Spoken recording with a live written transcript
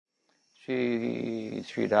Shri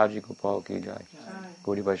Raji Gopal ki jai.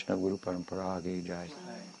 Gauri Vaishnava Guru Parampara ki jai.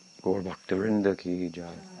 Gaur Bhaktivinoda ki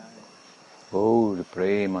jai. Gaur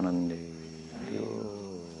Premanande.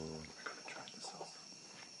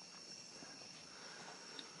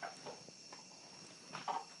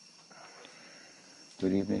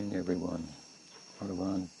 Good evening, everyone.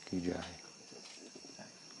 Bhagavan ki jai.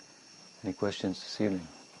 Any questions this evening?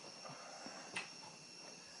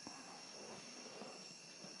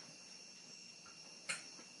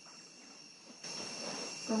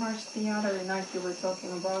 Perhaps the other night you were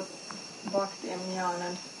talking about bhakti and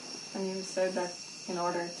jnana, and you said that in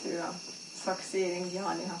order to succeed in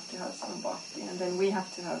jnana you have to have some bhakti, and then we have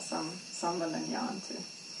to have some sambandha jnana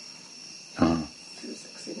to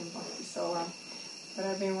succeed in bhakti. So, but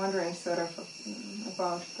I've been wondering sort of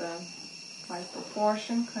about the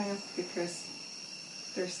proportion, kind of, because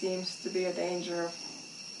there seems to be a danger of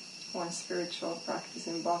one spiritual practice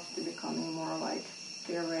in bhakti becoming more like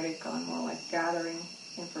theoretical and more like gathering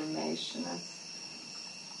information and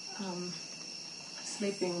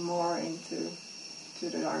slipping more into the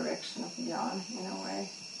direction of jnana in a way.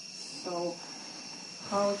 So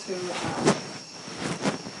how to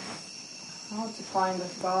find the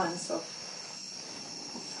balance of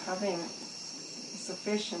having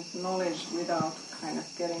sufficient knowledge without kind of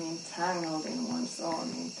getting entangled in one's own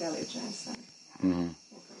intelligence and information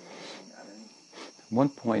gathering. One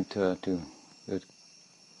point that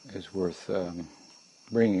is worth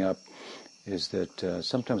bringing up is that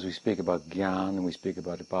sometimes we speak about jnana and we speak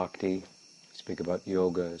about bhakti, we speak about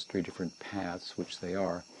yoga as three different paths, which they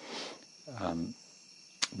are.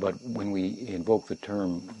 But when we invoke the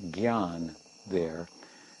term jnana there,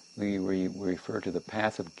 we refer to the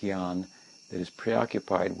path of jnana that is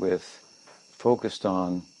preoccupied with, focused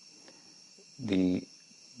on the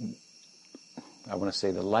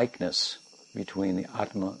likeness between the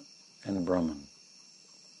Atma and the Brahman.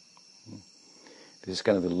 This is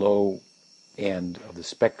kind of the low end of the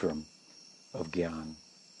spectrum of jnana.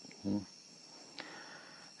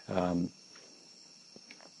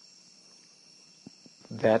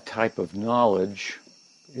 That type of knowledge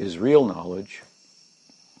is real knowledge.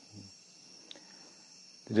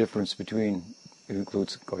 The difference between, it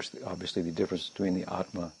includes, of course, obviously the difference between the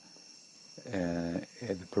Atma and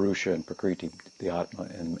the Purusha and Prakriti, the Atma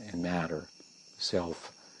and matter, the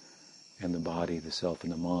self and the body, the self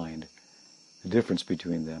and the mind. The difference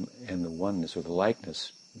between them and the oneness or the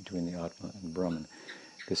likeness between the Atma and Brahman.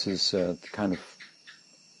 This is kind of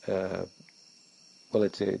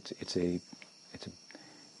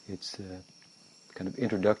it's a kind of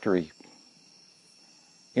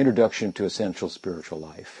introduction to essential spiritual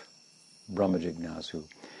life, Brahma Jignasu,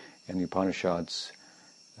 and the Upanishads.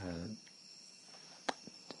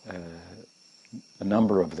 A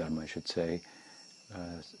number of them, I should say,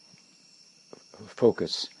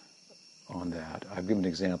 focus on that. I've given an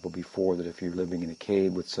example before that if you're living in a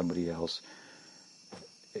cave with somebody else,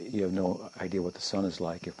 you have no idea what the sun is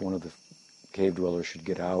like. If one of the cave dwellers should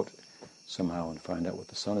get out somehow and find out what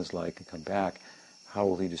the sun is like and come back, how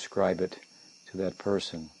will he describe it to that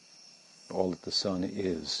person? All that the sun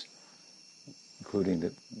is, including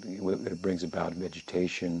that it brings about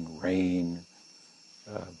vegetation, rain,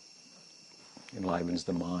 enlivens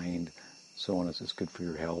the mind, so on, it's good for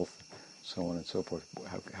your health, so on and so forth.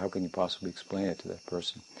 How can you possibly explain it to that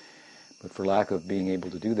person? But for lack of being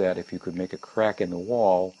able to do that, if you could make a crack in the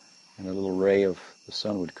wall and a little ray of the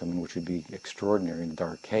sun would come in, which would be extraordinary in a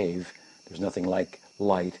dark cave. There's nothing like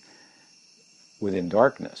light within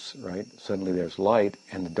darkness, right? Suddenly there's light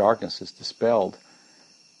and the darkness is dispelled.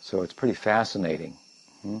 So it's pretty fascinating.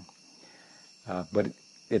 But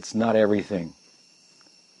it's not everything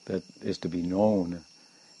that is to be known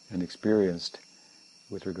and experienced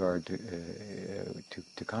with regard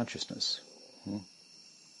to consciousness.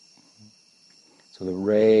 So the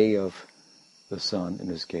ray of the sun, in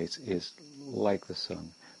this case, is like the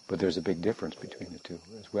sun. But there's a big difference between the two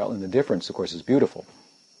as well. And the difference, of course, is beautiful.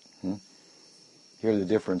 Here the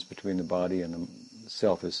difference between the body and the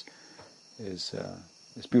self is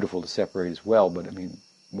beautiful to separate as well. But, I mean,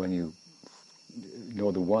 when you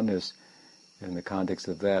know the oneness in the context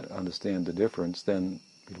of that, understand the difference, then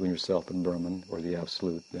between yourself and Brahman, or the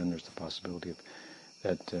Absolute, then there's the possibility of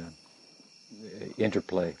that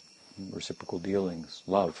interplay, reciprocal dealings,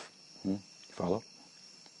 love. You follow?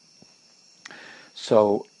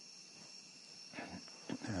 So,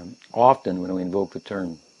 often when we invoke the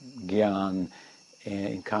term Gyan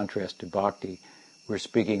in contrast to Bhakti, we're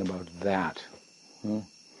speaking about that.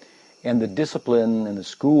 And the discipline and the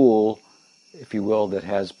school, if you will, that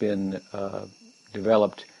has been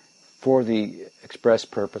developed for the express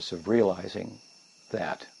purpose of realizing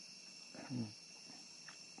that.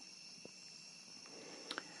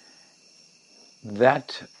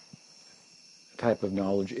 That type of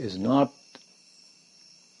knowledge is not,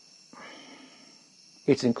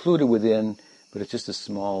 it's included within, but it's just a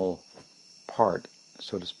small part,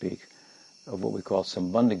 so to speak, of what we call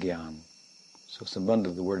Sambandha Gyan. So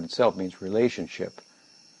Sambandha, the word itself, means relationship.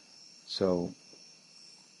 So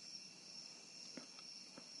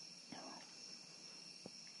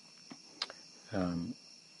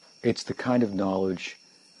it's the kind of knowledge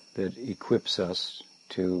that equips us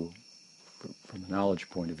to, from a knowledge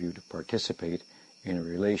point of view, to participate in a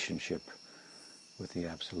relationship with the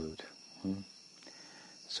Absolute.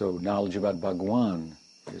 So knowledge about Bhagwan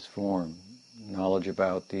is form. Knowledge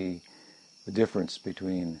about the difference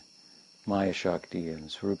between Maya Shakti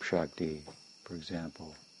and Swarup Shakti, for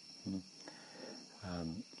example.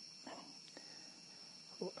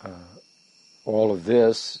 All of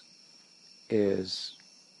this is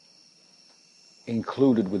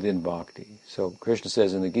included within bhakti. So Krishna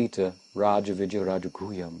says in the Gita, Raja Vijaya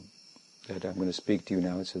Rajaguhyam, that I'm going to speak to you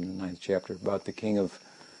now, it's in the 9th chapter, about the king of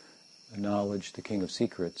knowledge, the king of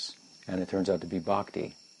secrets, and it turns out to be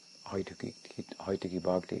bhakti, Haitaki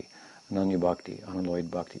bhakti, Ananya bhakti, Analoid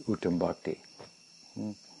bhakti, Uttam bhakti.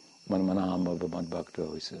 Manmanam Bhavamad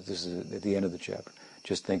Bhakto, he says, this is at the end of the chapter.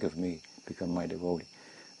 Just think of me, become my devotee.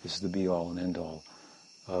 This is the be-all and end-all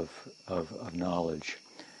of knowledge.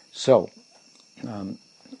 So,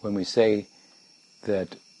 when we say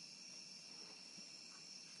that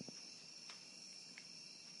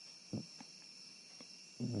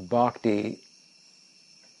bhakti,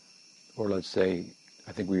 or let's say,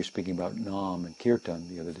 I think we were speaking about Nam and Kirtan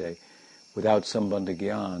the other day, without Sambandha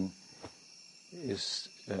Gyan is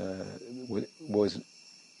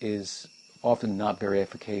often not very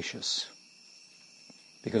efficacious.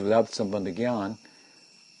 Because without Sambandha Gyan,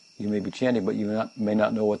 you may be chanting, but you may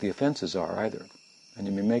not know what the offenses are either, and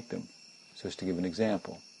you may make them. So just to give an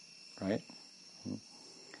example, right?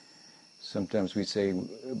 Sometimes we say,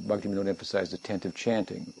 Bhakti don't emphasize attentive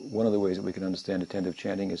chanting. One of the ways that we can understand attentive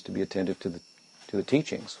chanting is to be attentive to the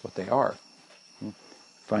teachings, what they are.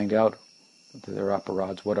 Find out their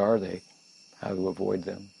aparads, what are they, how to avoid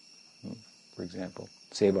them. For example,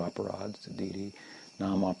 Seva aparads, Didi,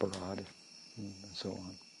 Nam aparad, and so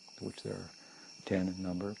on, which there are 10 in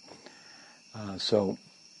number. So,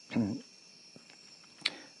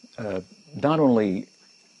 not only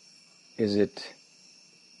is it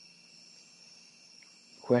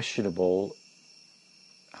questionable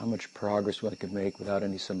how much progress one can make without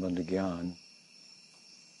any Sambandha Gyan,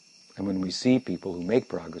 and when we see people who make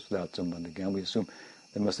progress without Sambandha Gyan, we assume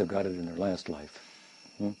they must have got it in their last life.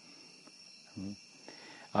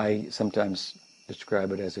 I sometimes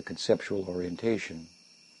describe it as a conceptual orientation.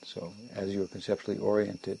 So as you're conceptually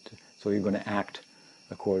oriented, so you're going to act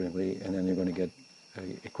accordingly, and then you're going to get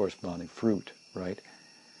a corresponding fruit, right?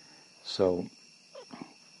 So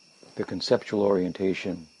the conceptual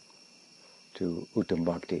orientation to Uttam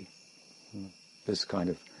Bhakti, this kind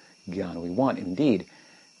of jnana we want. Indeed,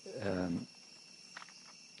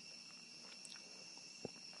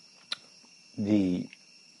 the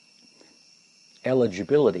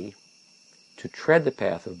eligibility to tread the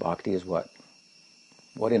path of bhakti is what?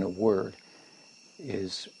 What, in a word, do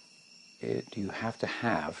you have to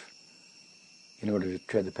have in order to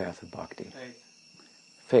tread the path of bhakti? Faith.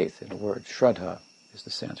 Faith, in a word. Shraddha is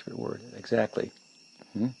the Sanskrit word. Exactly.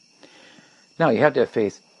 Now, you have to have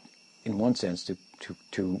faith in one sense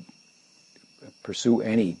to pursue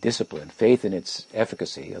any discipline. Faith in its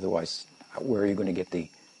efficacy. Otherwise, where are you going to get the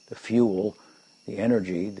fuel, the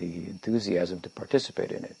energy, the enthusiasm to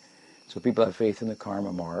participate in it? So people have faith in the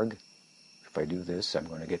karma marg. If I do this, I'm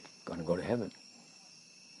going to go to heaven.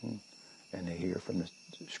 And they hear from the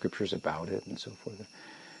scriptures about it, and so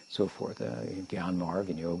forth, in Gyan marg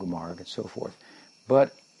and Yoga marg and so forth.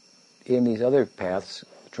 But in these other paths,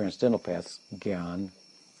 transcendental paths, Gyan,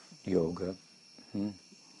 Yoga,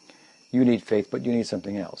 you need faith, but you need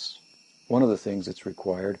something else. One of the things that's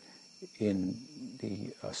required in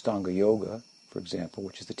the Astanga Yoga, for example,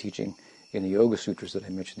 which is the teaching in the Yoga Sutras that I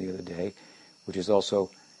mentioned the other day, which is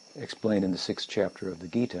also explained in the 6th chapter of the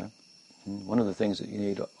Gita, one of the things that you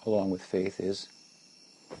need along with faith is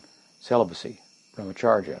celibacy,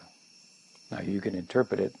 brahmacharya. Now, you can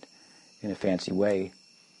interpret it in a fancy way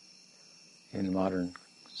in modern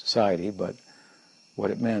society, but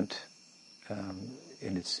what it meant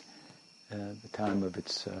in its the time of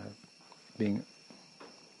its being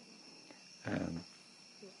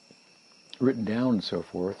written down and so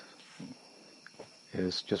forth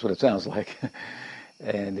is just what it sounds like,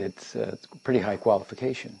 and it's a pretty high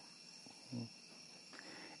qualification.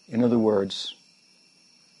 In other words,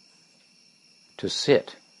 to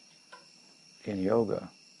sit in yoga,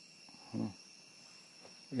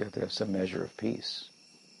 you have to have some measure of peace.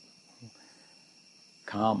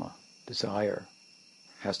 Kama, desire,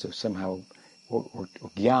 has to somehow, or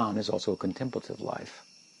gyan is also a contemplative life.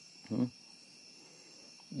 You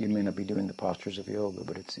may not be doing the postures of yoga,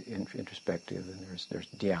 but it's introspective, and there's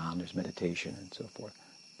dhyan, there's meditation, and so forth.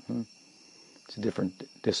 It's a different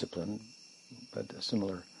discipline, but a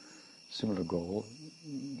similar goal,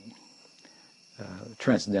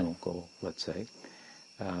 transcendental goal, let's say.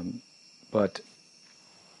 But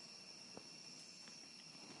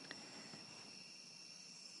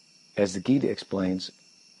as the Gita explains,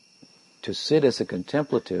 to sit as a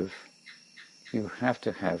contemplative, you have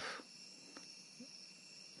to have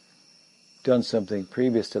done something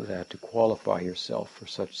previous to that to qualify yourself for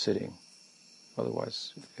such sitting.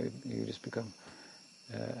 Otherwise, you just become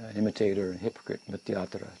an imitator and hypocrite.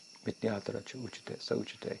 Mityatara uchate,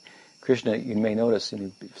 sauchate. Krishna, you may notice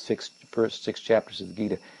in the first six chapters of the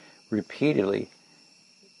Gita, repeatedly,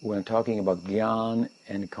 when talking about gyan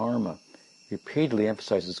and karma, repeatedly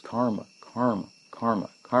emphasizes karma.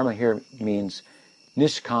 Karma here means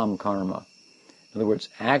nishkam karma. In other words,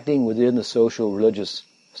 acting within the social religious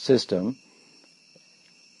system,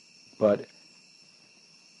 but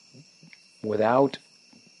without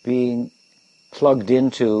being plugged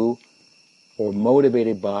into or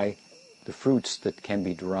motivated by the fruits that can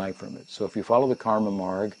be derived from it. So if you follow the karma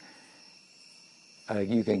marg,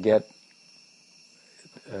 you can get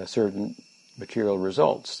certain material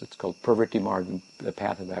results. It's called pravritti marg, the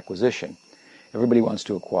path of acquisition. Everybody wants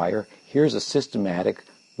to acquire. Here's a systematic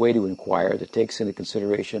way to acquire that takes into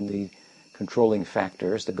consideration the controlling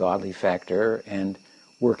factors, the godly factor, and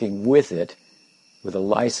working with it with a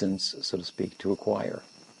license, so to speak, to acquire.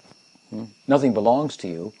 Nothing belongs to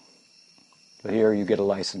you, but here you get a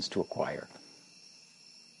license to acquire.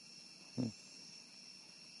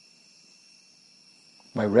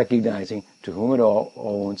 By recognizing to whom it all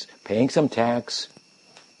owns, paying some tax,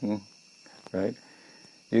 right?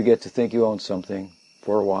 You get to think you own something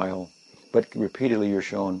for a while, but repeatedly you're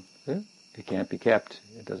shown it can't be kept.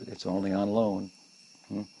 It's only on loan.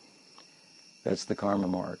 That's the karma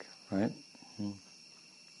marg, right?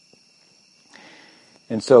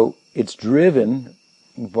 And so it's driven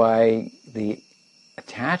by the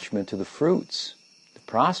attachment to the fruits, the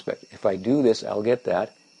prospect. If I do this, I'll get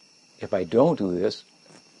that. If I don't do this,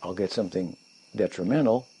 I'll get something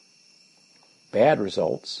detrimental, bad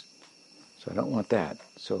results. So I don't want that.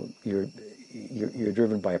 So you're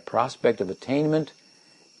driven by a prospect of attainment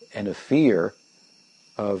and a fear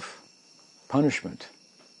of punishment,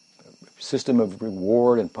 a system of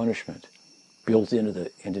reward and punishment built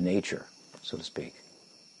into nature, so to speak.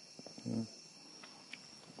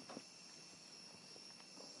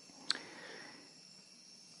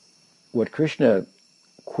 What Krishna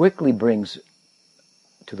quickly brings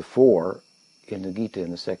to the fore in the Gita in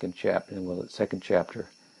the second chapter, more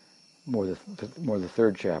the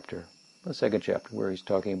third chapter, the second chapter where he's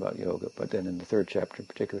talking about yoga, but then in the third chapter in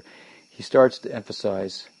particular, he starts to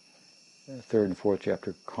emphasize third and fourth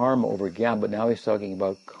chapter karma over gyan, but now he's talking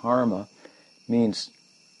about karma means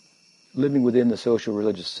living within the social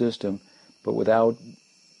religious system, but without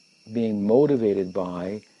being motivated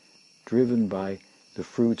by, driven by the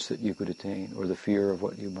fruits that you could attain, or the fear of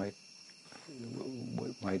what you might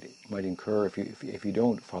incur if you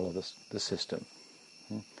don't follow the system.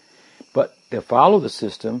 But to follow the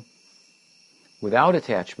system without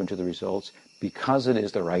attachment to the results, because it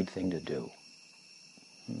is the right thing to do.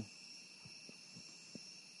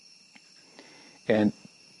 And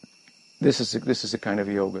this is a kind of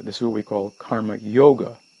yoga. This is what we call karma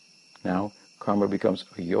yoga. Now, karma becomes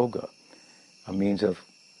a yoga, a means of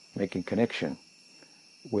making connection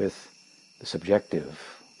with the subjective,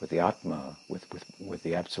 with the Atma, with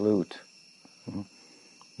the Absolute,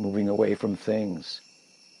 moving away from things,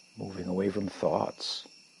 moving away from thoughts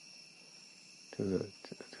to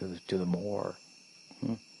the more.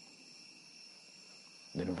 It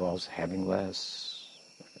involves having less,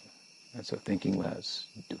 and so thinking less,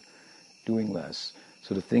 doing less.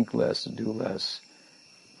 So to think less, to do less,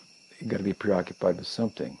 you've got to be preoccupied with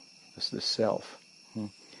something. This is the self.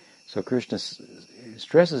 So Krishna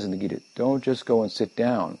stresses in the Gita, don't just go and sit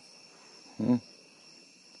down. You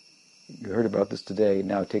heard about this today,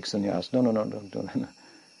 now take sannyas. No.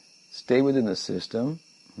 Stay within the system,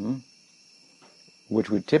 which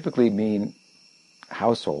would typically mean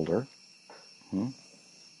householder.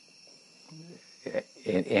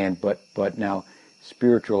 But now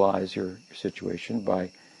spiritualize your situation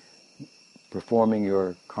by performing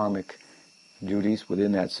your karmic duties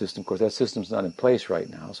within that system. Of course, that system's not in place right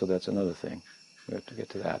now, so that's another thing. We have to get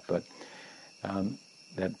to that. But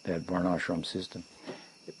that varnashram system.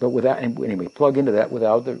 But anyway, plug into that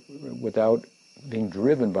without being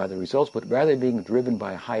driven by the results, but rather being driven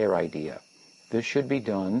by a higher idea. This should be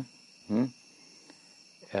done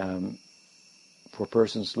for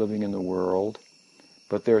persons living in the world,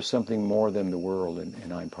 but there's something more than the world,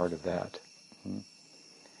 and I'm part of that.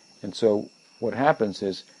 And so what happens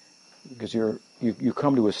is, because you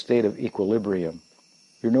come to a state of equilibrium,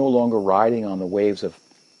 you're no longer riding on the waves of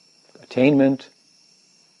attainment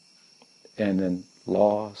and then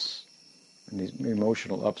loss and these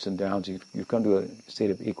emotional ups and downs. You've come to a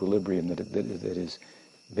state of equilibrium that is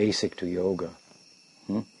basic to yoga,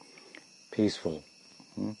 peaceful,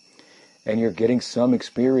 and you're getting some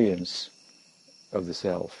experience of the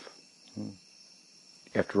self.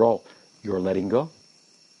 After all, you're letting go,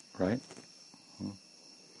 right?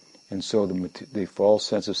 And so the false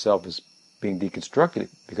sense of self is being deconstructed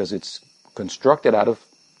because it's constructed out of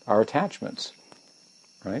our attachments,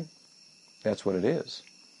 right? That's what it is.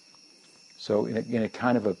 So in a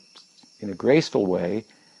kind of in a graceful way,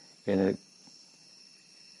 in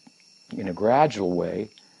a gradual way,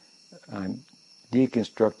 I'm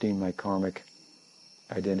deconstructing my karmic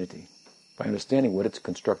identity by understanding what it's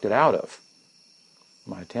constructed out of,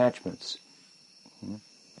 my attachments.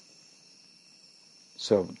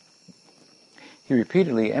 So he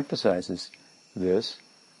repeatedly emphasizes this,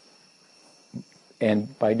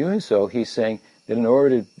 and by doing so, he's saying that in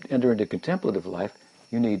order to enter into contemplative life,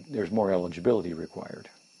 there's more eligibility required.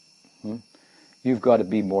 You've got to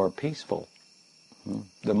be more peaceful.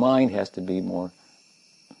 The mind has to be more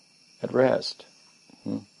at rest,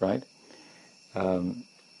 right?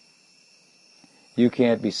 You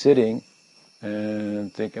can't be sitting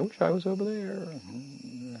and think, I wish I was over there.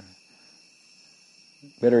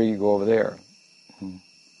 Better you go over there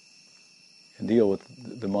and deal with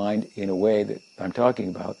the mind in a way that I'm talking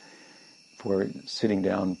about for sitting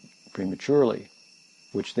down prematurely,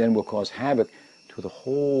 which then will cause havoc to the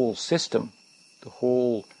whole system, the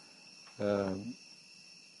whole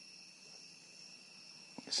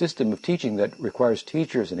system of teaching that requires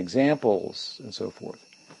teachers and examples and so forth.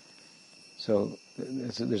 So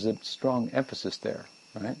there's a strong emphasis there,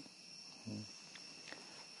 right?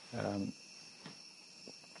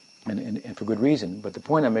 And for good reason. But the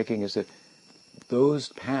point I'm making is that those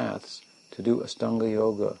paths to do Ashtanga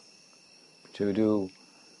Yoga, to do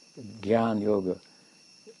Jnana Yoga,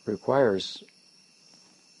 requires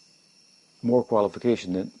more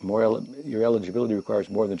qualification. Your eligibility requires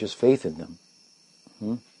more than just faith in them.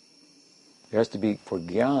 There has to be, for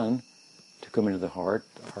Jnana to come into the heart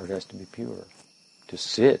has to be pure. To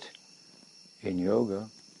sit in yoga,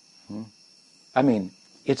 I mean,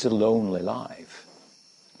 it's a lonely life.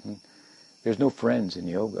 There's no friends in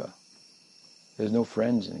yoga. There's no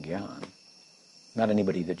friends in Jnana. Not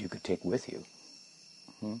anybody that you could take with you.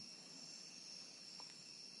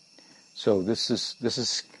 So this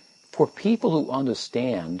is for people who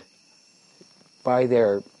understand by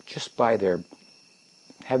their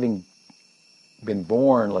having been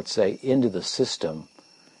born, let's say, into the system,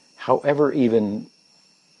 however even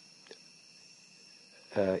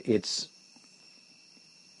it's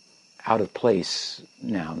out of place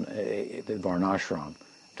now, the Varnashram, I'm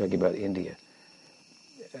talking about India,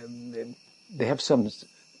 they have some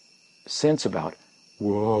sense about,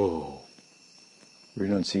 whoa,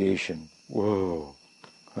 renunciation, whoa.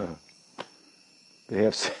 They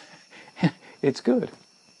have, it's good,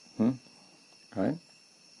 right?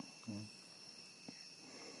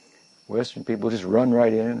 Western people just run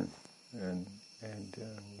right in and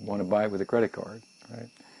want to buy it with a credit card, right?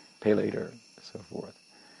 Pay later, so forth.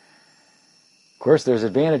 Of course, there's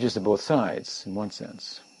advantages to both sides, in one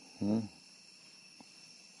sense.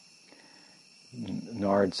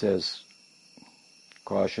 Nard says,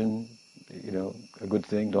 caution, a good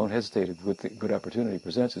thing, don't hesitate. A good opportunity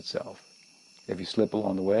presents itself. If you slip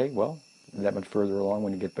along the way, well, that much further along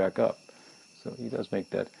when you get back up. So he does make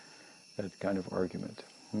that kind of argument.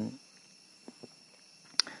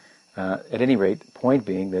 At any rate, point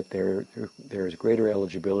being that there is greater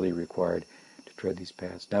eligibility required to tread these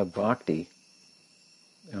paths. Now, bhakti,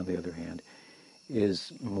 on the other hand,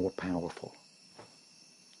 is more powerful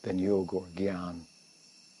than yoga or jnana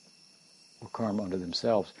or karma unto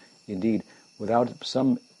themselves. Indeed, without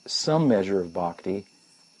some measure of bhakti,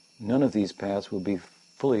 none of these paths will be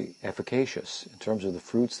fully efficacious in terms of the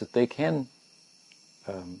fruits that they can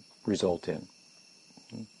result in.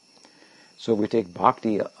 So if we take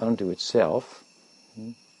bhakti unto itself,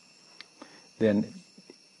 then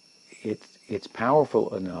it's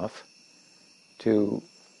powerful enough to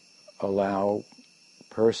allow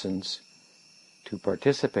persons to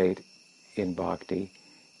participate in bhakti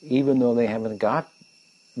even though they haven't got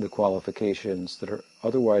the qualifications that are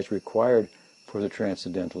otherwise required for the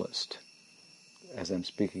transcendentalist, as I'm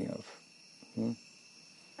speaking of.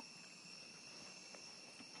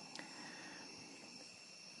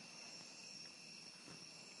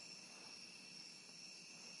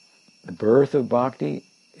 The birth of bhakti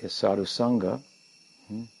is sadhusanga,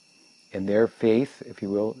 and their faith, if you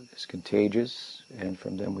will, is contagious, and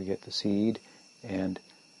from them we get the seed, and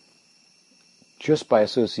just by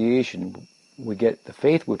association we get the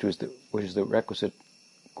faith, which is the requisite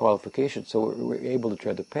qualification, so we're able to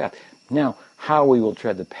tread the path. Now, how we will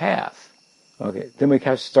tread the path, okay, then we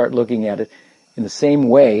have to start looking at it in the same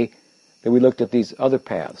way that we looked at these other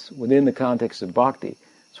paths, within the context of bhakti.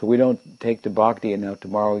 So we don't take to bhakti and now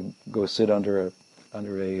tomorrow we go sit under a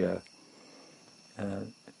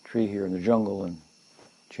tree here in the jungle and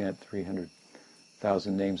chant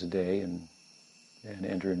 300,000 names a day and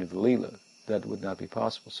enter into the Leela. That would not be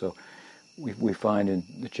possible. So we find in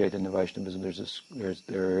the Chaitanya Vaishnavism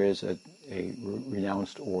there is a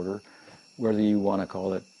renounced order, whether you want to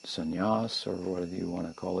call it sannyas or whether you want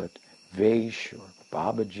to call it Vaish or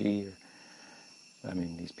Babaji.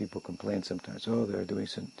 These people complain sometimes, they're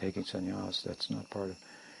taking sannyas. That's not part of it.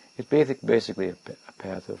 It's basically a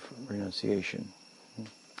path of renunciation,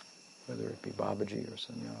 whether it be Babaji or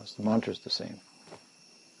sannyas. The mantra is the same,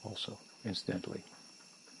 also, incidentally.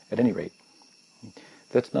 At any rate,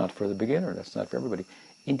 that's not for the beginner. That's not for everybody.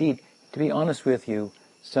 Indeed, to be honest with you,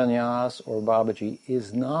 sannyas or Babaji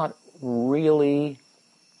is not really,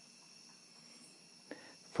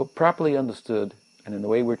 properly understood, and in the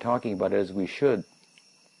way we're talking about it as we should,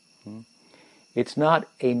 it's not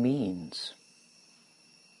a means.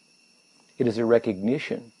 It is a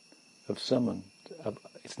recognition of someone.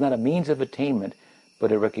 It's not a means of attainment,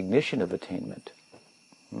 but a recognition of attainment.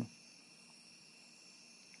 You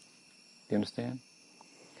understand?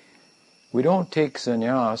 We don't take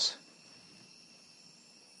sannyas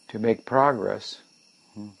to make progress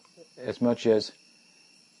as much as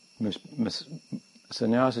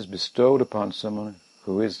sannyas is bestowed upon someone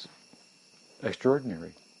who is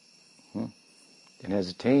extraordinary and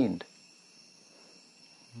has attained.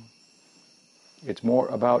 It's more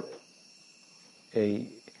about a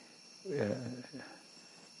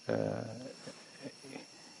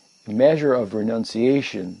measure of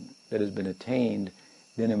renunciation that has been attained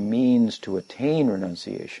than a means to attain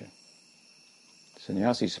renunciation.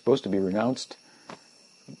 Sannyasi is supposed to be renounced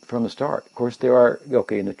from the start. Of course, there are,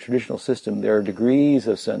 in the traditional system, there are degrees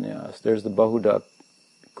of sannyas. There's the Bahudak,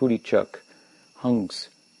 Kudichak, Hungs,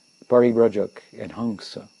 Parivrajak, and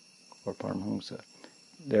Hangsa, or Paramhamsa.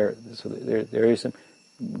 There is some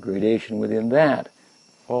gradation within that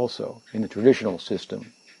also, in the traditional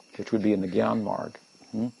system, which would be in the Gyan Marg.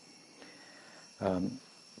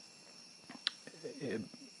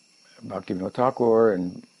 Bhaktivinoda Thakur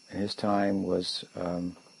in his time was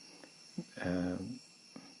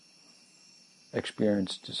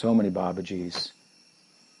experienced so many Babajis,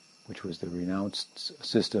 which was the renounced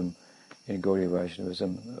system in Gaudiya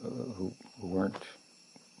Vaishnavism, who weren't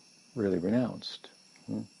really renounced.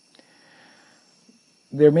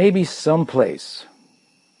 There may be some place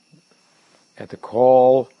at the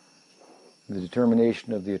call, the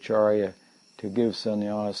determination of the Acharya to give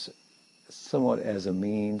sannyas somewhat as a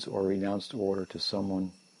means or renounced order to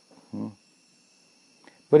someone.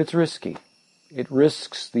 But it's risky. It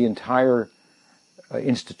risks the entire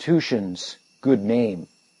institution's good name,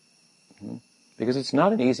 because it's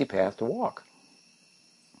not an easy path to walk.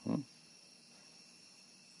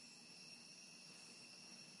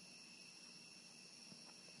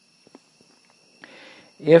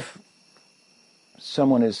 If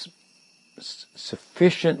someone is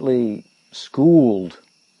sufficiently schooled,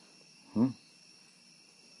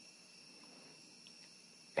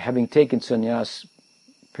 having taken sannyas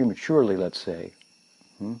prematurely, let's say,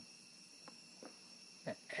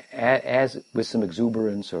 as with some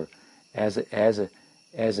exuberance or as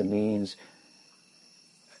a means,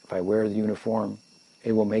 if I wear the uniform,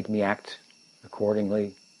 it will make me act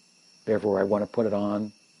accordingly. Therefore, I want to put it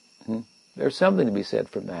on. There's something to be said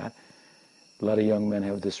from that. A lot of young men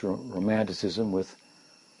have this romanticism with,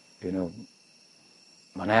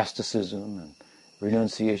 monasticism and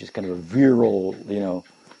renunciation. It's kind of a virile,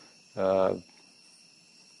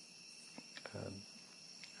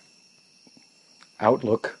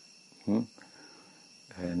 outlook.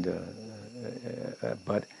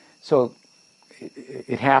 But so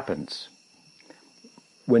it happens.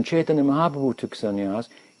 When Chaitanya Mahaprabhu took sannyas,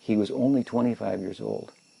 he was only 25 years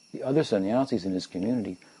old. The other sannyasis in his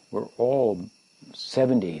community were all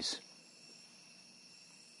 70s,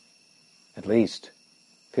 at least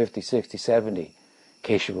 50, 60, 70.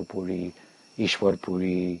 Keshavapuri,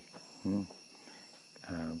 Ishwarpuri,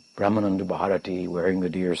 Brahmananda Bharati wearing the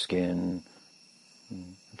deer skin,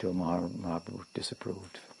 until Mahaprabhu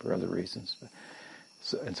disapproved for other reasons,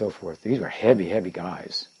 and so forth. These were heavy, heavy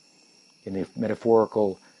guys. In the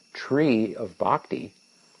metaphorical tree of bhakti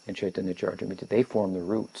in Chaitanya Charitamrita, they form the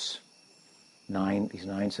roots. These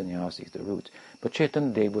nine sannyasis, the roots. But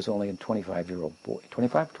Chaitanya Dev was only a 25-year-old boy.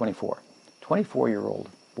 25? 24. 24-year-old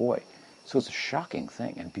boy. So it's a shocking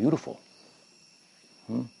thing and beautiful.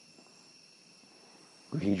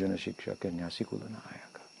 Grihijana Shikshaka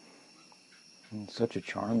Nyasikulanayaka. Such a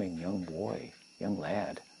charming young boy, young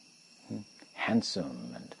lad.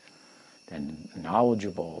 Handsome and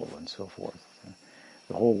knowledgeable and so forth.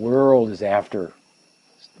 The whole world is after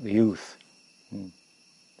the youth. The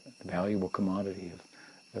valuable commodity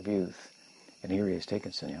of youth. And here he has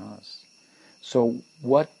taken sannyas. So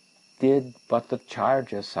what did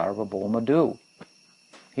Bhattacharya Sarvabhauma do?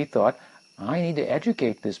 He thought, I need to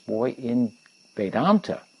educate this boy in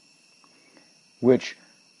Vedanta, which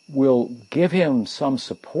will give him some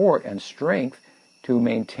support and strength to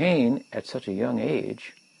maintain at such a young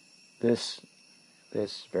age this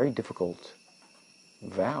very difficult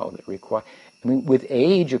vow that requires... with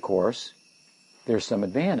age, of course, there's some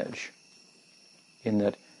advantage in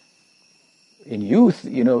that in youth,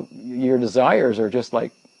 your desires are just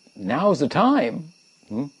like, now's the time.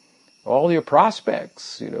 All your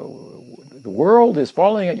prospects, the world is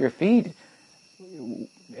falling at your feet.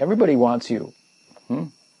 Everybody wants you.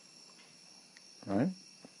 Right?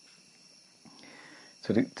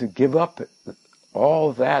 So to give up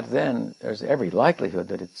all that, then there's every likelihood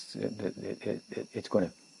that it's going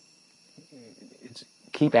to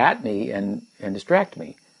keep at me and distract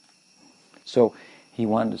me. So he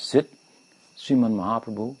wanted to sit Sriman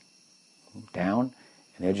Mahaprabhu down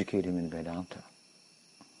and educate him in Vedanta.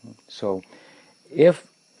 So if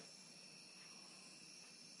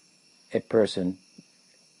a person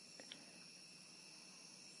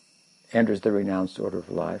enters the renounced order of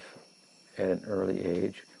life at an early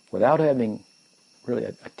age without having really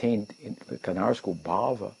attained the Kanarsko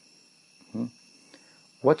bhava,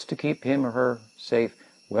 what's to keep him or her safe?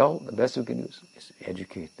 Well, the best we can do is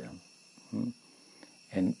educate them.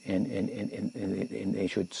 And they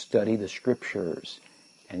should study the scriptures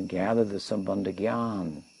and gather the Sambandha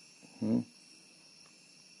Gyan.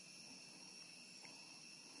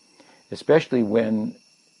 Especially when,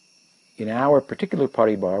 in our particular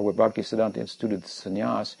paribar, where Bhaktisiddhanta instituted the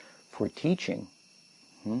sannyas for teaching,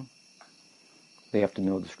 they have to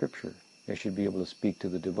know the scripture. They should be able to speak to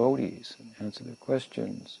the devotees and answer their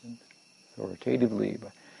questions authoritatively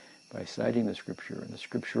by citing the scripture. And the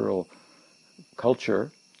scriptural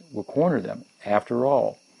culture will corner them. After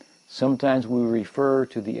all, sometimes we refer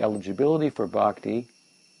to the eligibility for bhakti,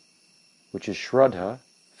 which is shraddha,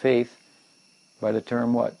 faith, by the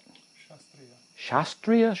term what?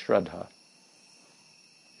 Shastriya Shraddha.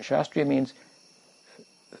 Shastriya means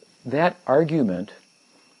that argument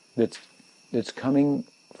that's coming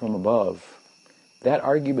from above, that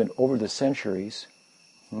argument over the centuries,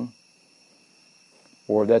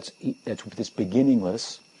 or that's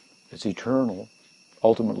beginningless, it's eternal.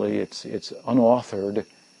 Ultimately, it's unauthored.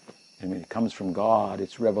 It comes from God.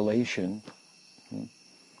 It's revelation.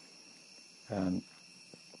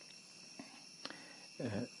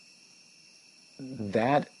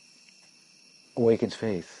 That awakens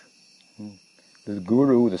faith. The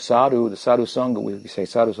guru, the sadhu sangha, we say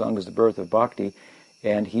sadhu sangha is the birth of bhakti,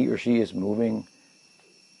 and he or she is moving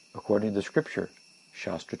according to the scripture.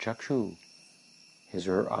 Shastra chakshu. His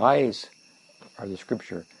or her eyes are the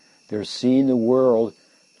scripture. They're seeing the world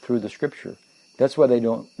through the scripture. That's why they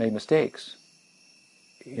don't make mistakes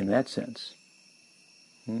in that sense.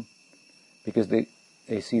 Because they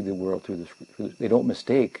see the world through the scripture. They don't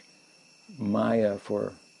mistake Maya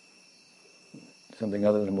for something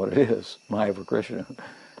other than what it is. Maya for Krishna.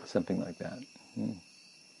 Something like that.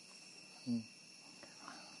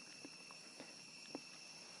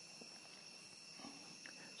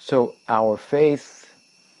 So our faith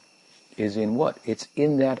is in what? It's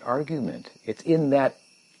in that argument. It's in that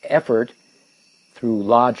effort through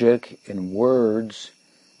logic and words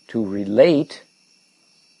to relate.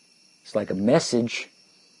 It's like a message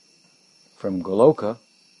from Goloka,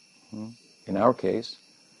 in our case,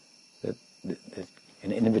 that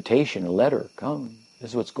an invitation, a letter, come, this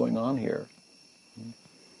is what's going on here.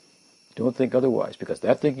 Don't think otherwise, because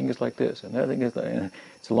that thinking is like this, and that thinking is like, and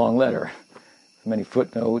it's a long letter. Many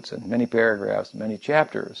footnotes and many paragraphs, many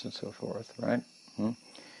chapters and so forth, right?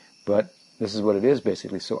 But this is what it is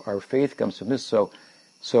basically. So our faith comes from this.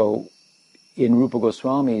 So in Rupa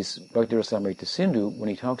Goswami's Bhakti Rasamrita Sindhu, when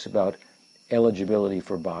he talks about eligibility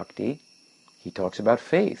for bhakti, he talks about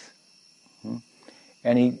faith.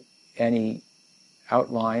 And he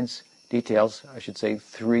outlines, details, I should say,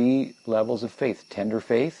 3 levels of faith. Tender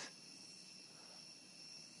faith,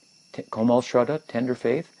 komal shraddha, tender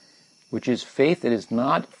faith, which is faith that is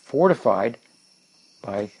not fortified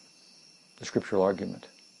by the scriptural argument.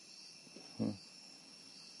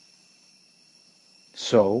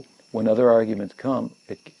 So, when other arguments come,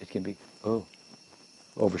 it can be,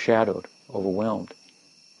 overshadowed, overwhelmed.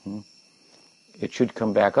 It should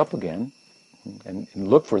come back up again and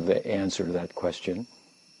look for the answer to that question.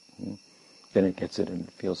 Then it gets it and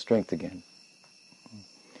feels strength again.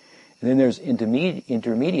 And then there's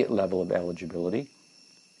intermediate level of eligibility,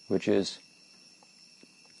 which is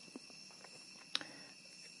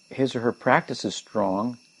his or her practice is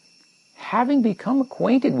strong, having become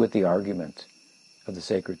acquainted with the argument of the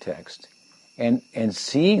sacred text, and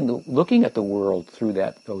looking at the world through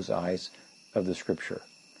those eyes of the scripture.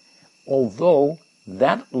 Although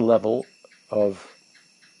that level of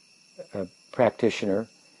a practitioner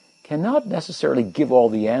cannot necessarily give all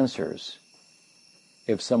the answers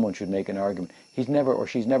if someone should make an argument. He's never or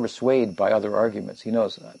she's never swayed by other arguments. He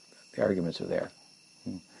knows the arguments are there.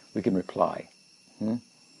 We can reply.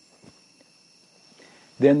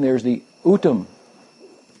 Then there's the Uttam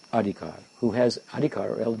Adhikar, who has adhikar,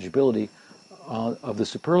 or eligibility, of the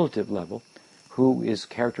superlative level, who is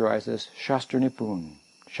characterized as Shastra Nipun,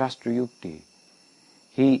 Shastra Yukti.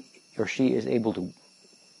 He or she is able to,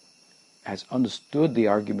 has understood the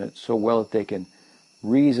argument so well that they can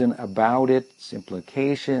reason about its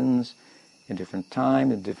implications in different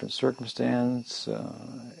time, in different circumstance,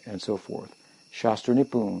 and so forth. Shastra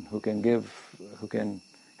Nipun,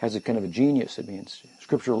 has a kind of a genius, it means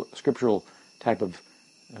scriptural type of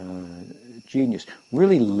genius,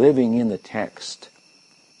 really living in the text,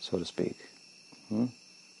 so to speak.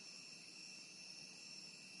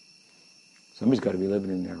 Somebody's got to be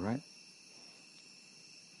living in there, right?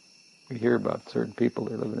 We hear about certain people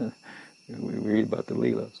that are living in. We read about the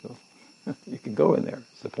Leela, so you can go in there.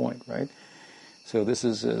 That's the point, right? So this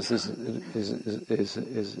is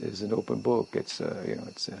an open book. It's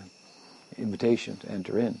it's an invitation to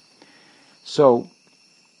enter in. So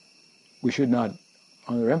we should not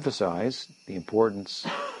underemphasize the importance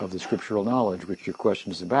of the scriptural knowledge, which your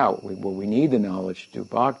question is about. We need the knowledge to do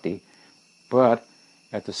bhakti, but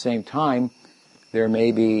at the same time, there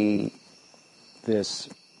may be this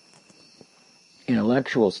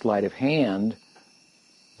intellectual sleight of hand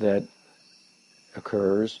that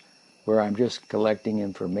occurs where I'm just collecting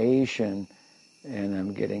information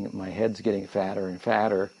and my head's getting fatter and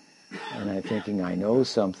fatter, and I'm thinking I know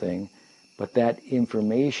something, but that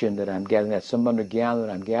information that I'm gathering, that sambandha jnana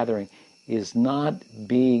that I'm gathering, is not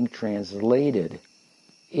being translated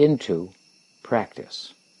into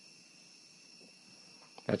practice.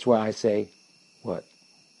 That's why I say, what?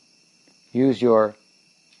 Use your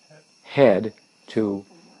head to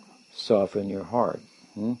soften your heart.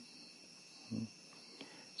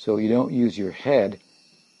 So you don't use your head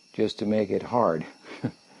just to make it hard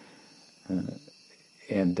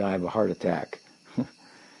and die of a heart attack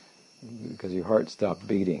because your heart stopped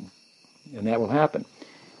beating. And that will happen.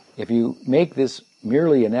 If you make this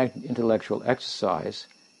merely an intellectual exercise,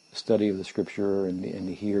 the study of the scripture and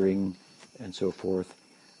the hearing and so forth,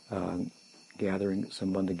 gathering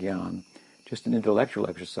sambandha jnana, just an intellectual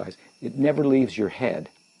exercise, it never leaves your head.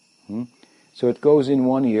 So it goes in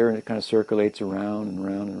one ear and it kind of circulates around and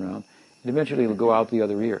around and around, and eventually it'll go out the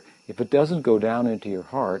other ear. If it doesn't go down into your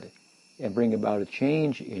heart and bring about a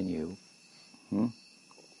change in you,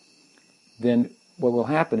 then what will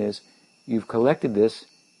happen is you've collected this,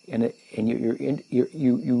 and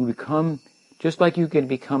you become, just like you can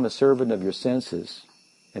become a servant of your senses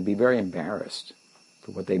and be very embarrassed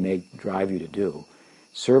for what they may drive you to do,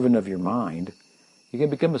 servant of your mind, you can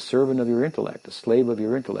become a servant of your intellect, a slave of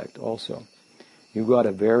your intellect also. You've got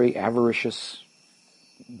a very avaricious,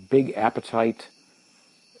 big appetite,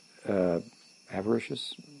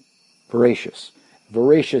 voracious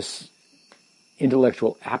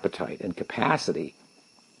intellectual appetite and capacity.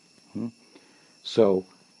 So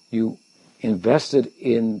you invested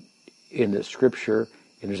in the scripture,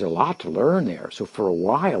 and there's a lot to learn there. So for a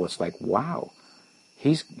while, it's like, wow,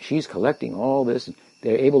 she's collecting all this, and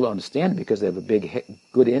they're able to understand it because they have a big,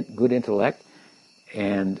 good intellect,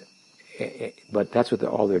 but that's what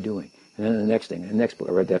all they're doing. And then the next thing, the next book,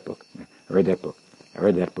 I read that book, I read that book, I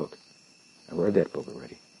read that book, I read that book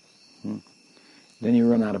already. Then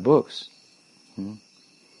you run out of books. And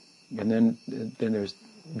then there's,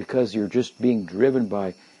 because you're just being driven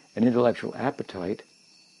by an intellectual appetite,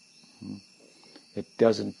 it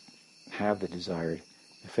doesn't have the desired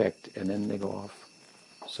effect, and then they go off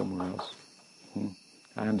somewhere else.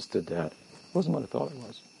 I understood that. It wasn't what I thought it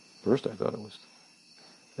was. First I thought it was.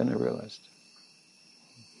 Then I realized.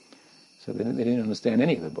 So they didn't understand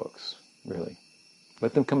any of the books, really.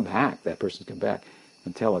 Let them come back, that person come back,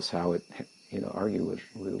 and tell us how it, argue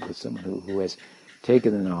with someone who has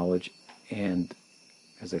taken the knowledge and,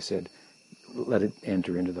 as I said, let it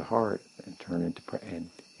enter into the heart and turn into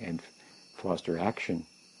and foster action.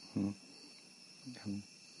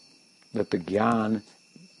 Let the jnana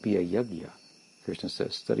be a yajna. Krishna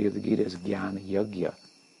says, study of the Gita is jnana yajna.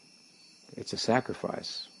 It's a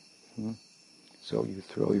sacrifice. So you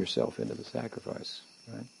throw yourself into the sacrifice,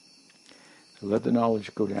 right? So let the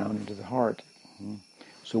knowledge go down into the heart.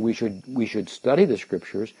 So we should study the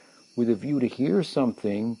scriptures with a view to hear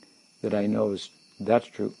something that I know is that's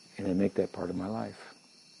true, and then make that part of my life.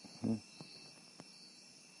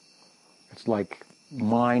 It's like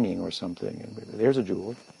mining or something. There's a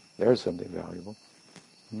jewel. There's something valuable.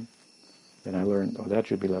 Then I learned, that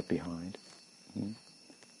should be left behind.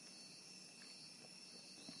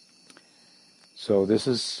 So this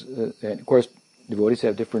is, and of course, devotees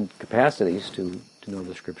have different capacities to know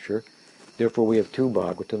the scripture. Therefore, we have two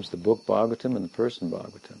Bhagavatams, the book Bhagavatam and the person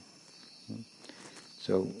Bhagavatam.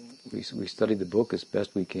 So we study the book as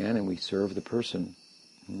best we can, and we serve the person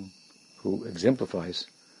who exemplifies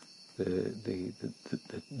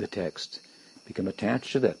the text. Become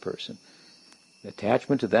attached to that person. The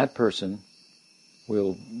attachment to that person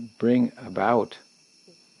will bring about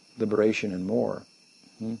liberation and more.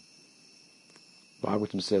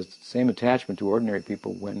 Bhagavatam says the same attachment to ordinary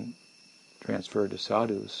people when transferred to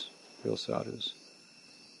sadhus, real sadhus.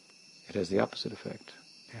 It has the opposite effect.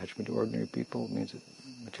 Attachment to ordinary people means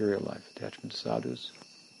material life. Attachment to sadhus.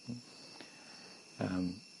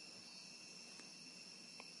 And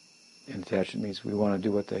attachment means we want to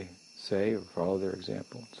do what they say or follow their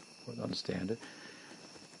example, or understand it.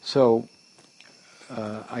 So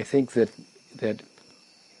I think that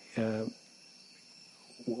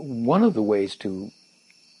one of the ways to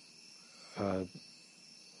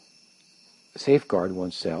safeguard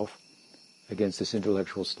oneself against this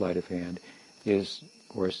intellectual sleight of hand is, of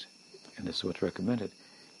course, and this is what's recommended,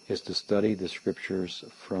 is to study the scriptures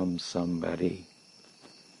from somebody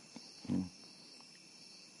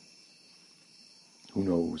who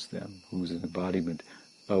knows them, who's an embodiment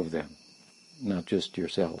of them, not just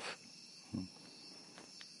yourself,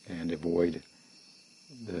 and avoid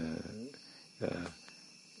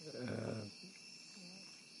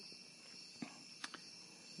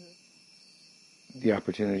the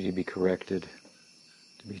opportunity to be corrected,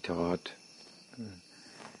 to be taught,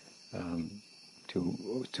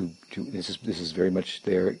 this is very much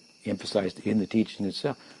there, emphasized in the teaching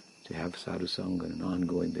itself, to have sadhu sangha on an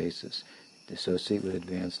ongoing basis, to associate with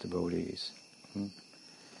advanced devotees.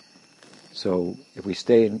 So if we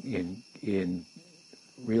stay in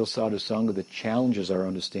real sadhu sangha that challenges our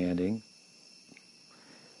understanding,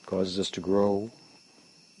 causes us to grow,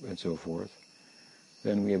 and so forth,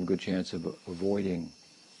 then we have a good chance of avoiding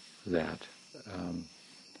that.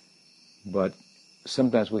 But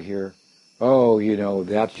sometimes we hear,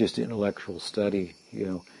 that's just intellectual study.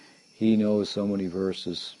 He knows so many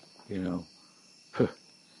verses,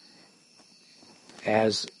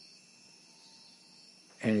 as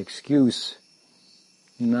an excuse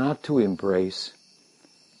not to embrace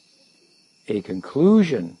a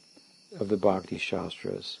conclusion of the Bhakti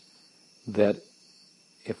Shastras that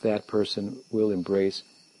if that person will embrace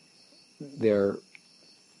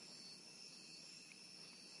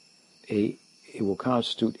it will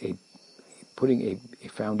constitute putting a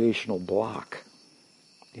foundational block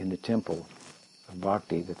in the temple of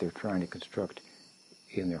bhakti that they're trying to construct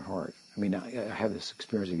in their heart. I mean, I have this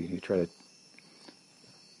experience. You try to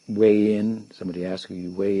weigh in, somebody asks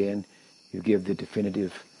you weigh in, you give the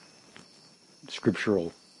definitive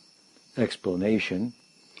scriptural explanation,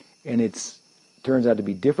 and it turns out to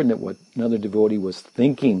be different than what another devotee was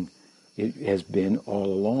thinking it has been all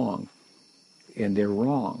along, and they're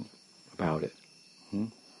wrong about it.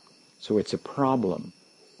 So it's a problem.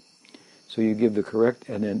 So you give the correct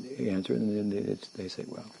and then answer, and then they say,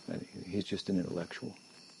 well, he's just an intellectual.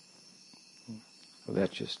 Well,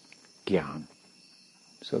 that's just gyan.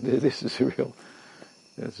 So this is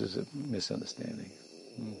a misunderstanding.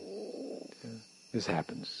 This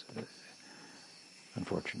happens,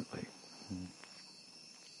 unfortunately.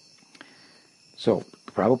 So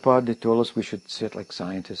Prabhupada told us we should sit like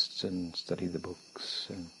scientists and study the books,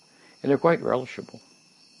 and they're quite relishable.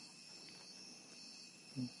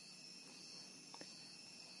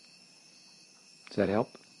 Does that help?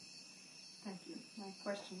 Thank you. My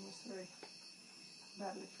question was very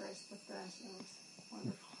badly phrased, but the answer was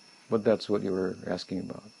Wonderful. But that's what you were asking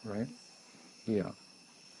about, right? Yeah.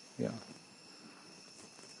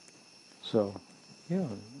 So, yeah,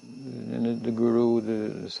 and the guru,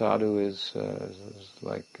 the sadhu is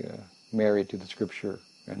like married to the scripture,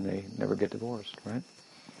 and they never get divorced, right?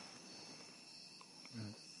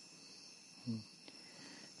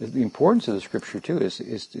 The importance of the scripture too is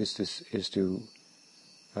to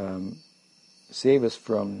save us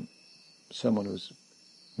from someone who's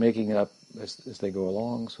making it up as they go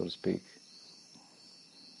along, so to speak.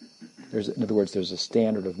 In other words, there's a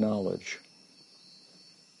standard of knowledge,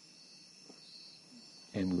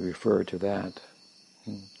 and we refer to that,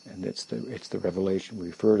 and it's the revelation. We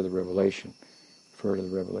refer to the revelation.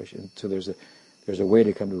 So there's a way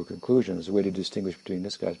to come to a conclusion. There's a way to distinguish between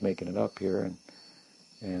this guy's making it up here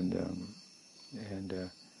and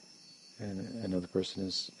another person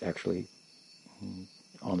is actually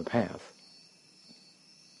on the path,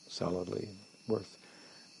 solidly worth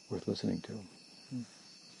listening to.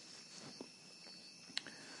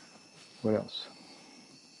 What else?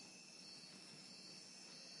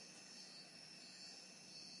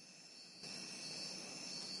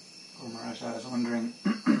 Well, Maharaj, I was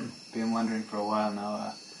been wondering for a while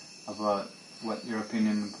now about what your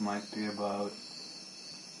opinion might be about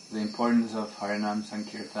the importance of Harinam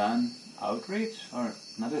Sankirtan outreach, or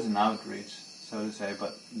not as an outreach, so to say,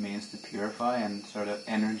 but means to purify and sort of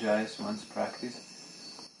energize one's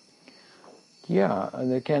practice. Yeah,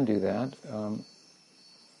 they can do that.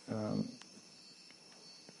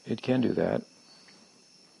 It can do that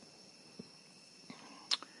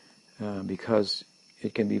because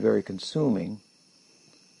it can be very consuming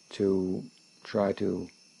to try to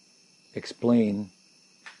explain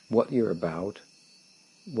what you're about,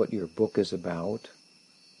 what your book is about,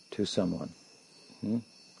 to someone.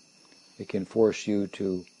 It can force you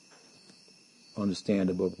to understand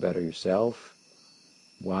the book better yourself,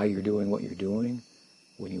 why you're doing what you're doing.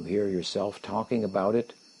 When you hear yourself talking about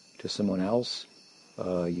it to someone else,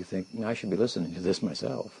 you think, I should be listening to this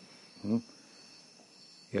myself. You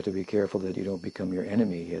have to be careful that you don't become your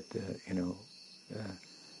enemy.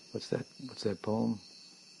 What's that poem?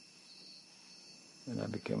 And I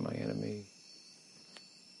became my enemy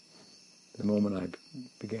the moment I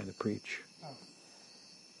began to preach.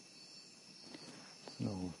 It's an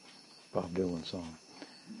old Bob Dylan song,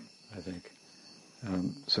 I think.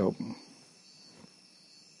 So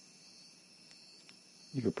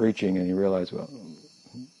you're preaching and you realize, well,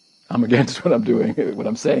 I'm against what I'm doing, what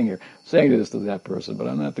I'm saying here. I'm saying this to that person, but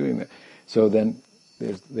I'm not doing that. So then,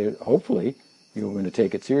 hopefully, you're going to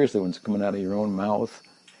take it seriously when it's coming out of your own mouth,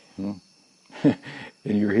 and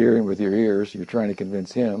you're hearing with your ears. You're trying to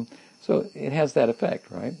convince him. So it has that effect,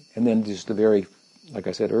 right? And then just like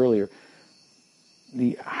I said earlier,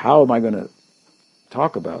 how am I going to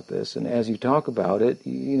talk about this? And as you talk about it,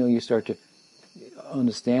 you start to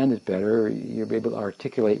understand it better. You're able to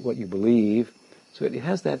articulate what you believe. So it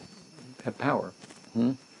has that power.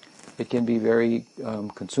 It can be very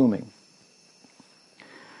consuming.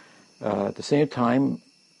 At the same time,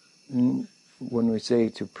 when we say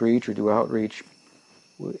to preach or do outreach,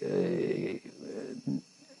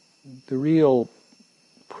 the real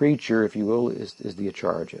preacher, if you will, is the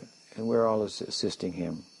acharya, and we're all assisting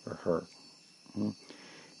him or her.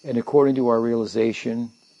 And according to our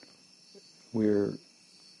realization, we're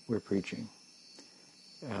preaching,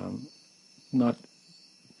 not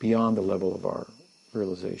beyond the level of our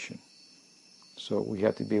realization. So we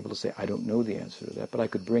have to be able to say, I don't know the answer to that, but I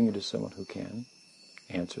could bring you to someone who can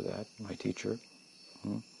answer that, my teacher.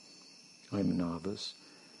 I'm a novice,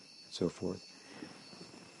 and so forth.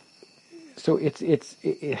 So it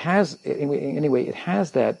has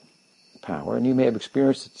that power, and you may have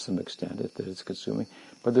experienced it to some extent that it's consuming,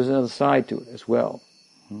 but there's another side to it as well.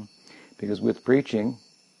 Because with preaching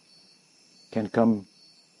can come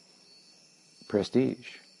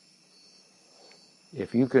prestige.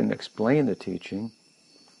 If you can explain the teaching,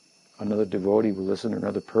 another devotee will listen, or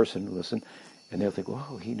another person will listen, and they'll think,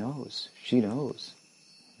 "Whoa, he knows, she knows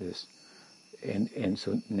this," and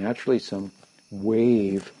so naturally some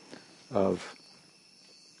wave of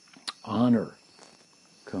honor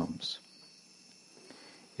comes,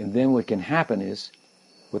 and then what can happen is,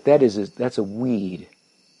 that's a weed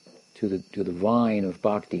to the vine of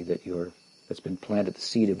bhakti that's been planted, the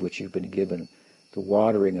seed of which you've been given, the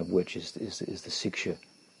watering of which is the siksha.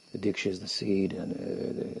 The diksha is the seed, and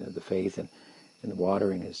the faith, and the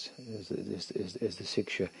watering is the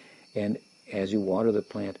siksha. And as you water the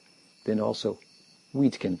plant, then also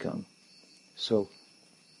weeds can come. So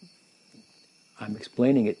I'm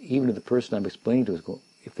explaining it, even to the person I'm explaining to,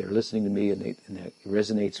 if they're listening to me and that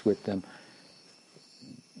resonates with them,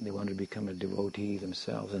 They want to become a devotee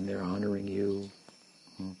themselves, and they're honoring you.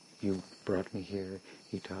 You brought me here.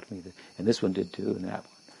 He taught me that, and this one did too, and that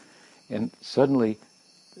one. And suddenly,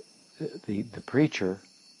 the preacher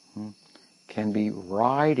can be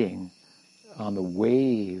riding on the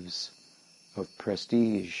waves of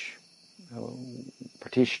prestige,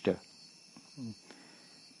 pratishta.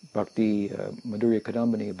 Bhakti Madhurya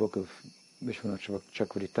Kadambini, a book of Vishwanath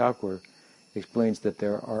Chakravarti Thakur, explains that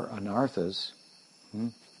there are anarthas,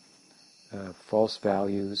 false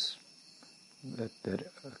values that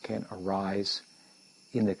can arise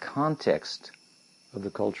in the context of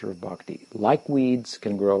the culture of bhakti. Like weeds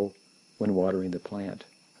can grow when watering the plant.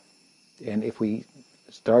 And if we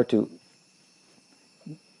start to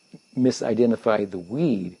misidentify the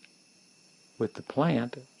weed with the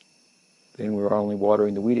plant, then we're only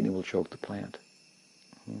watering the weed and it will choke the plant.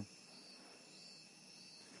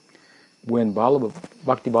 When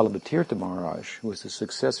Bhakti Ballabha Maharaj, who was the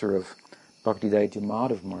successor of Bhakti Daitya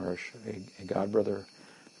Madhav Maharaj, a godbrother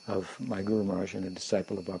of my Guru Maharaj and a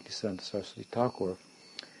disciple of Bhaktisiddhanta Saraswati Thakur,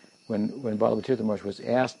 when Ballabha Maharaj was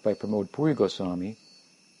asked by Pramod Puri Goswami,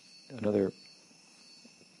 another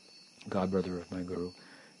godbrother of my Guru,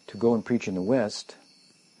 to go and preach in the West,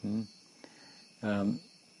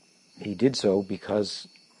 he did so because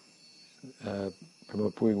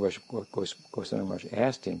Pramod Puri Goswami Maharaj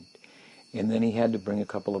asked him, and then he had to bring a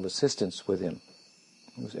couple of assistants with him.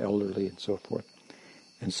 He was elderly and so forth.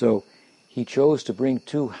 And so he chose to bring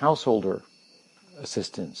 2 householder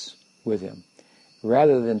assistants with him,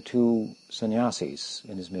 rather than 2 sannyasis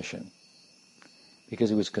in his mission, because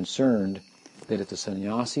he was concerned that if the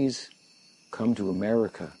sannyasis come to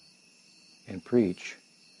America and preach,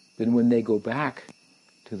 then when they go back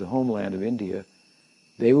to the homeland of India,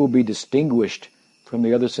 they will be distinguished from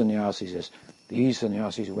the other sannyasis as these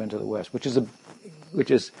sannyasis who went to the West, which is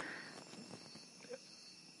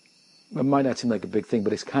it might not seem like a big thing,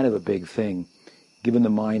 but it's kind of a big thing, given the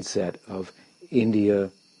mindset of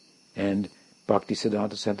India, and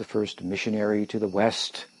Bhaktisiddhanta sent the first missionary to the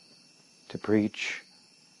West to preach.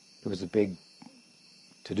 It was a big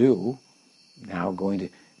to-do. Now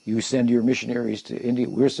you send your missionaries to India.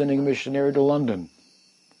 We're sending a missionary to London.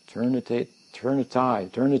 Turn the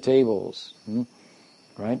tide, turn the tables,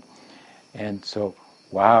 right? And so,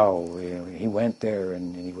 wow, he went there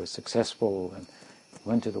and he was successful and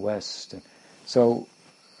went to the West. And so,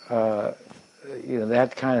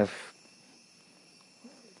 that kind of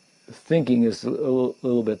thinking is a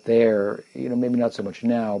little bit there. Maybe not so much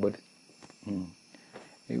now, but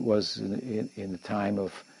it was in the time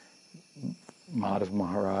of Madhav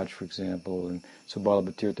Maharaj, for example, and so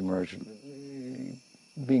Ballabha Maharaj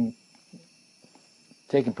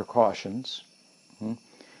taking precautions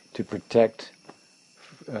to protect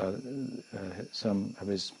some of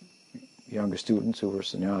his younger students who were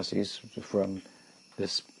sannyasis from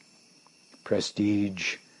this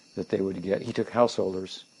prestige that they would get. He took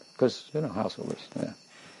householders, because, householders, yeah.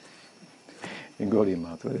 In Gaudiya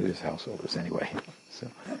Math, it is householders anyway. So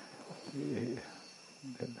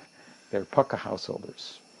they're pukka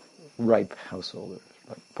householders, ripe householders.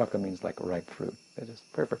 Pukka means like ripe fruit. They're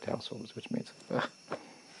just perfect householders, which means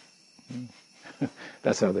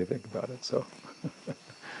that's how they think about it. So,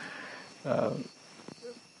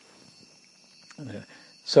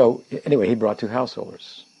 so anyway, he brought 2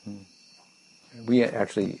 householders. We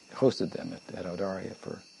actually hosted them at Audarya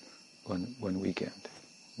for one weekend.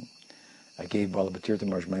 I gave Ballabha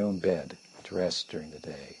Maharaj my own bed to rest during the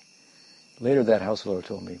day. Later, that householder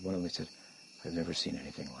told me, one of them said, "I've never seen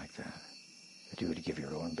anything like that. That you would give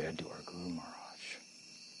your own bed to our Guru Maharaj.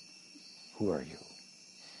 Who are you?"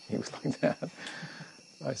 He was like that.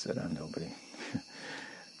 I said, "I'm nobody."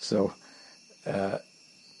 So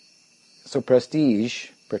prestige,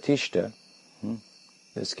 pratishta,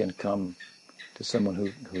 this can come to someone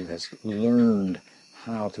who has learned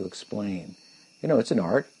how to explain. It's an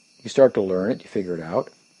art. You start to learn it, you figure it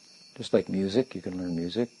out. Just like music, you can learn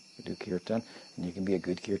music, you do kirtan, and you can be a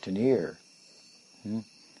good kirtaneer. And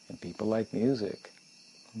people like music.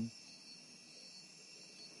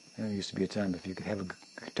 There used to be a time if you could have a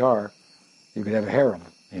guitar, you could have a harem,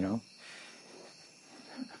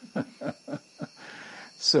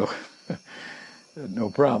 So,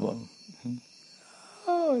 no problem.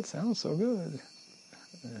 Oh, it sounds so good.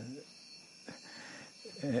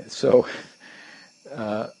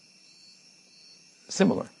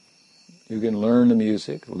 Similar. You can learn the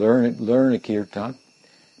music, learn a kirtan,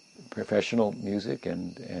 professional music,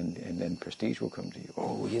 and then prestige will come to you.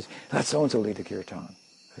 Oh, yes, let so-and-so lead the kirtan.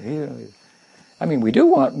 We do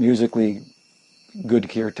want musically good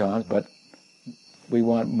kirtans, but we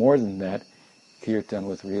want more than that, kirtan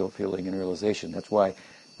with real feeling and realization. That's why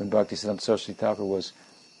when Bhaktisiddhanta Saraswati Thakur was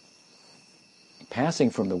passing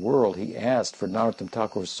from the world, he asked for Narottam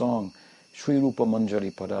Thakur's song, Sri Rupa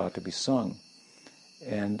Manjari Pada, to be sung.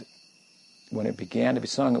 And when it began to be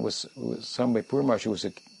sung, it was sung by Purmash, who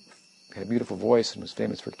had a beautiful voice and was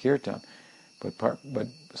famous for kirtan. But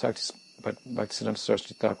Bhaktisiddhanta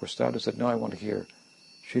Saraswati Thakur stopped and said, no, I want to hear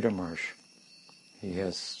Sridhar Maharsh.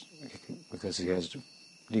 Because he has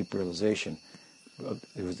deep realization.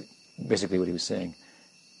 It was basically what he was saying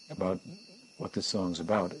about what this song's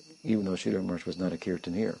about, even though Sridhar Maharsh was not a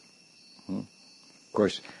kirtaneer. Of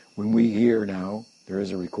course, when we hear now, there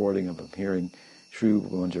is a recording of him hearing Shri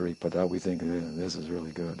Manjari Pada, we think, this is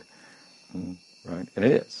really good. Right? And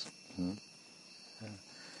it is.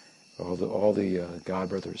 All the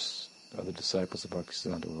godbrothers, other disciples of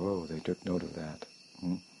Bhaktisiddhanta, they took note of that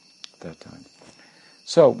at that time.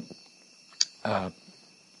 So,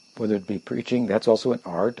 whether it be preaching, that's also an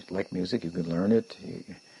art, like music. You can learn it,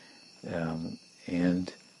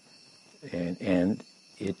 and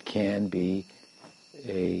it can be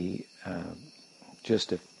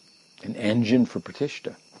just an engine for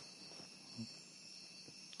pratishtha.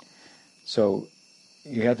 So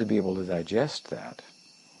you have to be able to digest that,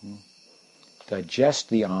 digest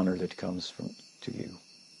the honor that comes to you.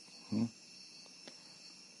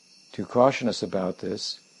 To caution us about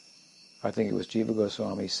this, I think it was Jiva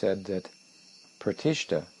Goswami said that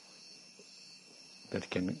pratishtha, that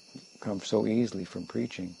can come so easily from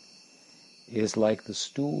preaching, is like the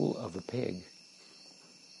stool of a pig.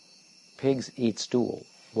 Pigs eat stool.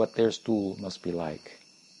 What their stool must be like.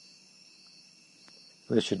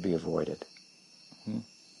 This should be avoided.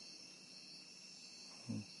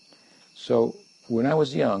 So, when I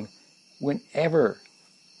was young, whenever,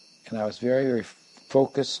 and I was very, very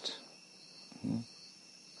focused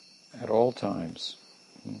at all times,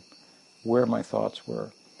 where my thoughts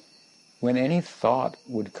were, when any thought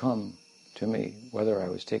would come to me, whether I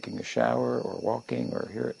was taking a shower or walking or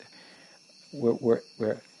here,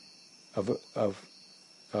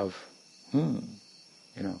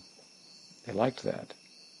 they liked that.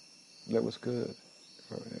 That was good.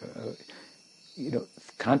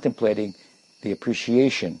 Contemplating the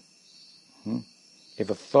appreciation. If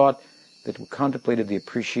a thought that contemplated the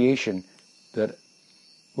appreciation that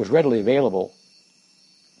was readily available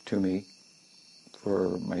to me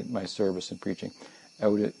for my service and preaching, I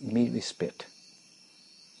would immediately spit.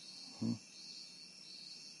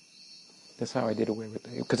 That's how I did away with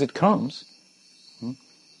it. Because it comes.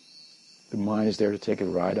 The mind is there to take a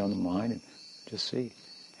ride on the mind and just see.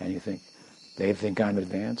 And you think, they think I'm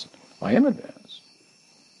advanced. I am advanced.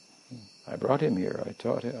 I brought him here. I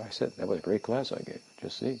taught him. I said, that was a great class I gave.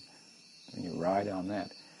 Just see. And you ride on that.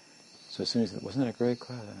 So as soon as, wasn't that a great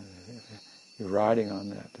class? You're riding on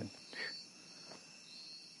that. And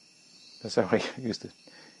that's how I used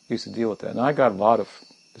to deal with that. And I got a lot of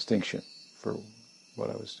distinction for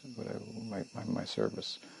my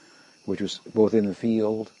service, which was both in the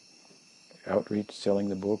field, outreach, selling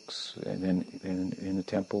the books, and then in the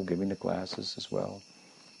temple, giving the classes as well.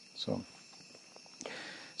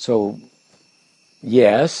 So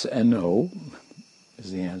yes and no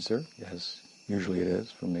is the answer. Yes, usually it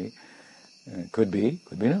is for me. Could be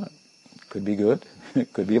not. Could be good.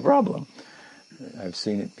 It could be a problem. I've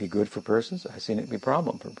seen it be good for persons. I've seen it be a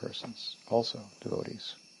problem for persons, also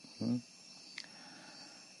devotees.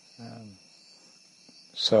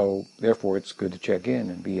 So therefore, it's good to check in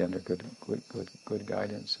and be under good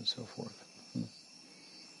guidance and so forth.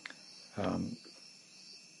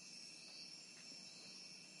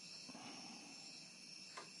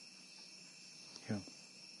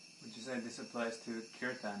 Would you say this applies to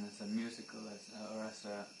kirtan as a musical, or as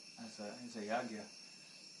a yagya,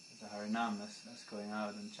 as a harinam, as going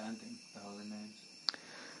out and chanting the holy names?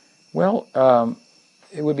 Well,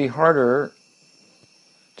 it would be harder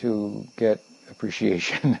to get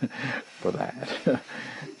appreciation for that.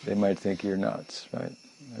 They might think you're nuts, right?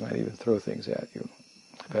 They might even throw things at you.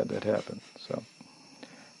 I've had that happen. So,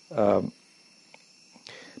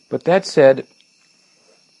 but that said,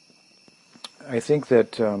 I think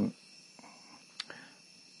that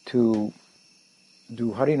to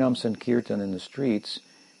do Harinam Sankirtan in the streets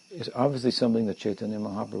is obviously something that Chaitanya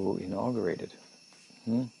Mahaprabhu inaugurated.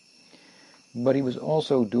 But he was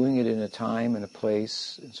also doing it in a time and a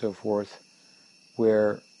place and so forth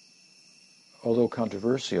where, although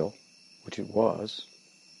controversial, which it was,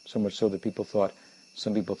 so much so that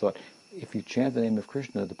some people thought, if you chant the name of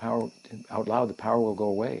Krishna, out loud, the power will go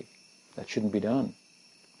away. That shouldn't be done.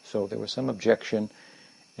 So there was some objection,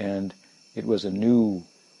 and it was a new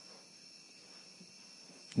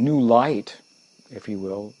light, if you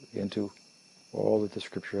will, into all that the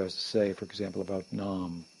scripture has to say, for example, about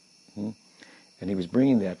Nam, And he was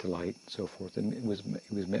bringing that to light, and so forth. And it was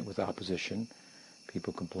met with opposition.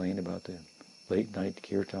 People complained about the late night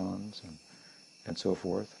kirtans and so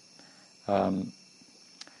forth.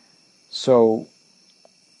 So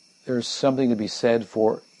there's something to be said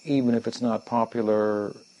for, even if it's not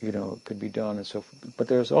popular, it could be done and so forth. But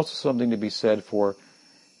there's also something to be said for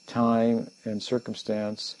time and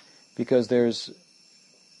circumstance, because there's,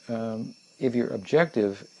 if your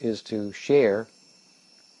objective is to share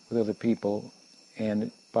with other people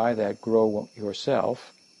and by that grow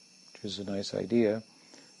yourself, which is a nice idea,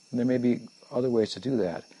 and there may be other ways to do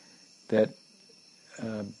that,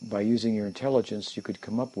 by using your intelligence you could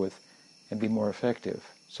come up with and be more effective.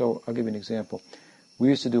 So I'll give you an example. We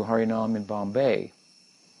used to do Harinam in Bombay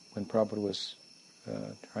when Prabhupada was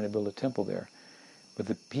trying to build a temple there. But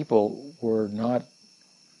the people were not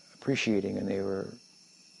appreciating, and they were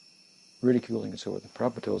ridiculing and so forth. The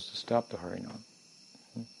Prabhupada told us to stop the Harinam.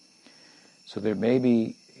 So there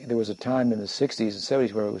was a time in the 60s and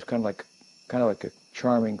 70s where it was kind of like a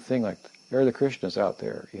charming thing, like there are the Krishnas out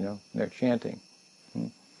there, and they're chanting.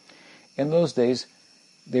 In those days,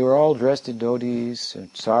 they were all dressed in dhotis and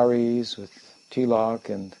saris with tilak,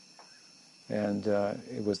 and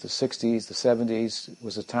it was the 60s, the 70s. It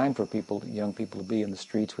was a time for young people to be in the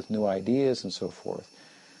streets with new ideas and so forth.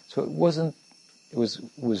 So it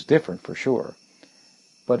was different for sure.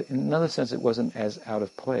 But in another sense, it wasn't as out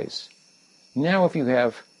of place. Now if you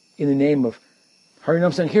have, in the name of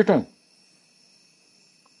Harinam Sankirtan,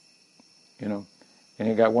 and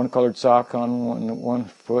you got one colored sock on one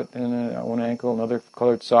foot and one ankle, another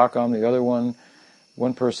colored sock on the other one.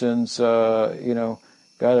 One person's, got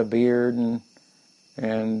a beard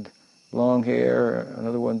and long hair.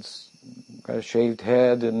 Another one's got a shaved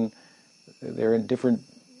head, and they're in different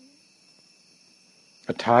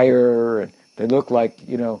attire, and they look like,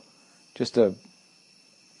 just a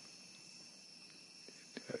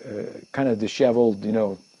kind of disheveled,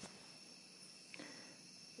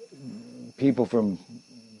 people from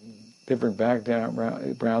different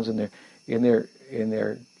backgrounds, and they're in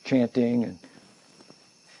their chanting and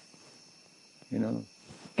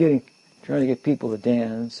trying to get people to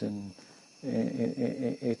dance, and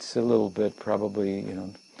it's a little bit probably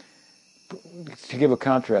to give a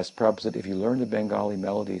contrast. Prabhupada said if you learn the Bengali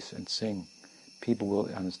melodies and sing,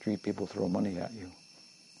 on the street people throw money at you.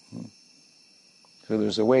 So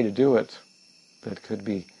there's a way to do it that could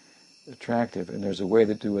be attractive, and there's a way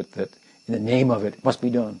to do it that in the name of it must be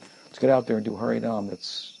done. Let's get out there and do Harinam.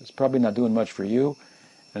 It's probably not doing much for you,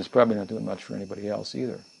 and it's probably not doing much for anybody else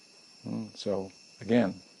either. So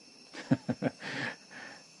again,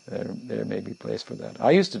 there may be place for that.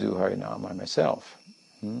 I used to do Harinam by myself.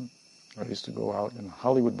 I used to go out in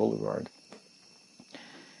Hollywood Boulevard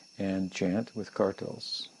and chant with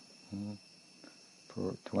cartels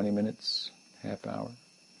for 20 minutes, half hour.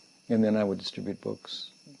 And then I would distribute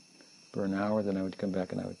books for an hour, then I would come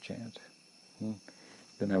back and I would chant.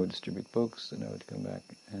 Then I would distribute books, then I would come back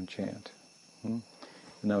and chant. Then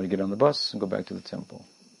I would get on the bus and go back to the temple.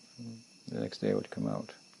 The next day I would come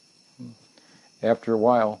out. After a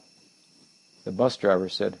while, the bus driver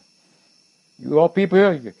said, "You all people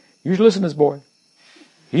here, you should listen to this boy.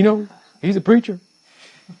 He knows. He's a preacher.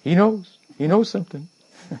 He knows. He knows something."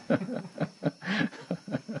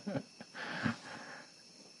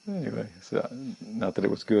 Anyway, so not that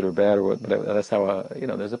it was good or bad or what, but that's how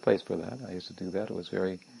there's a place for that. I used to do that. It was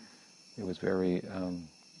very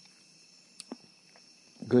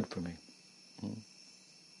good for me.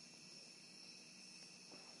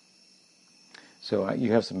 So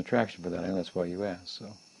you have some attraction for that, and that's why you asked.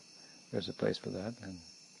 So there's a place for that,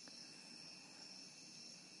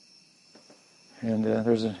 and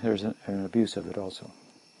there's an abuse of it also.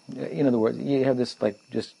 In other words, you have this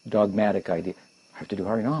just dogmatic idea. I have to do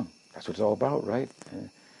Harinam. That's what it's all about, right? And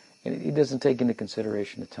it doesn't take into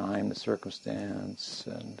consideration the time, the circumstance,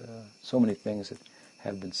 and so many things that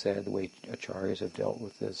have been said, the way acharyas have dealt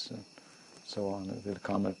with this, and so on. The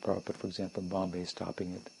comment of Prabhupada, for example, in Bombay,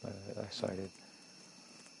 stopping it, I cited.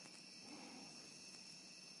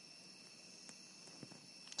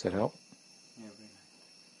 Does that help? Yeah, very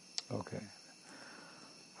nice. Okay.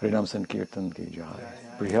 Harinam Sankirtan ki jai.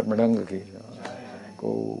 Brihat Mridanga ki jai.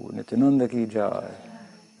 Go Nityananda ki jai.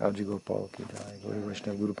 Raji Gopal ki jai. Gauri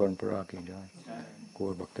Vaishnava Guru Parampara ki jai.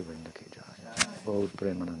 Gaur Bhakti Vrinda ki jai. Gaur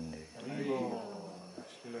Premanande.